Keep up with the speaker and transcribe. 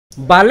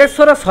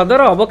बालेश्वर सदर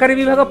अबकारी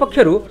विभाग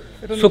पक्षरु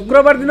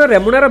शुक्रवार दिन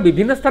रेमुणार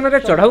विभिन्न स्थान में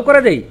चढ़ाऊ कर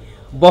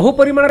बहु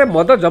परिमाण में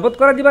मद जबत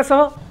कर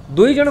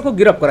दुई जन को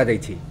गिरफ्त कर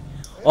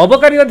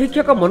अबकारी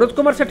अधीक्षक मनोज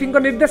कुमार सेठी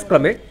निर्देश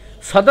क्रमे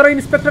सदर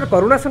इन्स्पेक्टर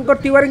करुणाशंकर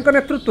तिवारी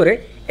नेतृत्व में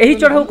यह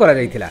चढ़ाऊ कर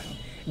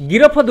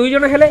गिरफ दुई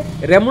जन हेले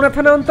रेमुणा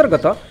थाना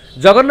अंतर्गत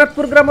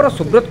जगन्नाथपुर ग्रामर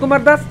सुब्रत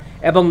कुमार दास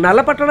एवं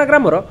नालापाटना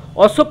ग्रामर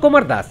अशोक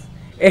कुमार दास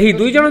एही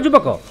दुई जन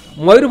युवक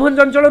मयूरभंज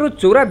अंचल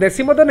चोरा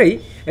देशी मद नहीं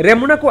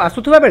रेमुणा को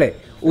आसुवा बेले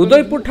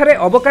उदयपुर ठारे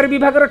अबकारी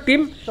विभाग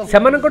टीम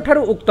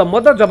सेमानंकठारु उक्त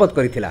मद जबत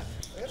करिथिला।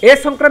 ए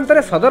संक्रांत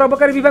में सदर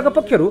अबकारी विभाग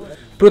पक्षरु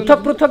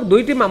पृथक पृथक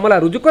दुईटी मामला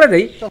रुजु कर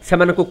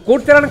सेमानकु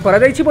कोर्ट चालाण करा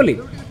जायछि बोली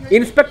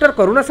इन्स्पेक्टर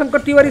करुणाशंकर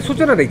तिवारी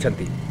सूचना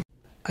दैछन्ति।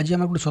 आज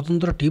आम गोटे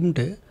स्वतंत्र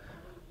टीमटे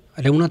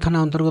रेमुणा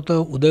थाना अंतर्गत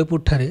उदयपुर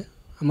ठारे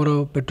आमर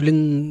पेट्रोलिंग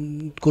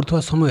करथवा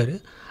समय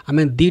आम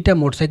दीटा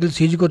मोटरसाइकिल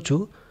सीज करछु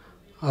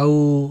आउ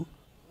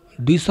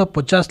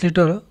 250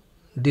 लिटर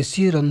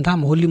देशी रंधा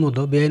मोहली मद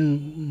बेआईन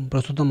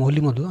प्रस्तुत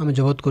मोहली मद आम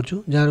जबत करछु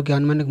जार कि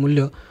अनुमानिक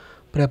मूल्य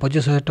प्राय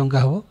 25,000 टंका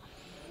हम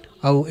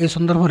आउ ए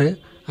संदर्भ में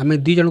आम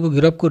दी जन को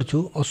गिरफ्त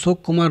करछु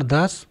अशोक कुमार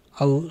दास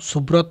आउ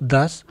सुब्रत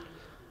दास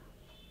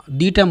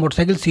दीटा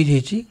मोटरसाइकिल सीज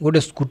होती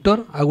गोटे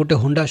स्कूटर आ गोटे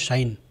होंडा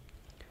शाइन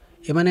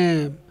एमाने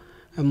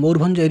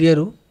मयूरभंज एरिया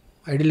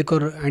आईडी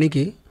लिकर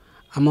आणिकी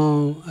आम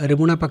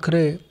रेमुणा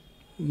पाखरे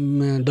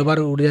दबार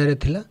उड़िया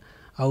थिला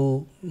आउ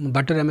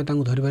बाटर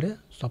आम धरबार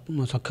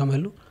सक्षम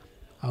हेलु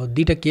आ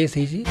 2टा केस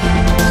होती।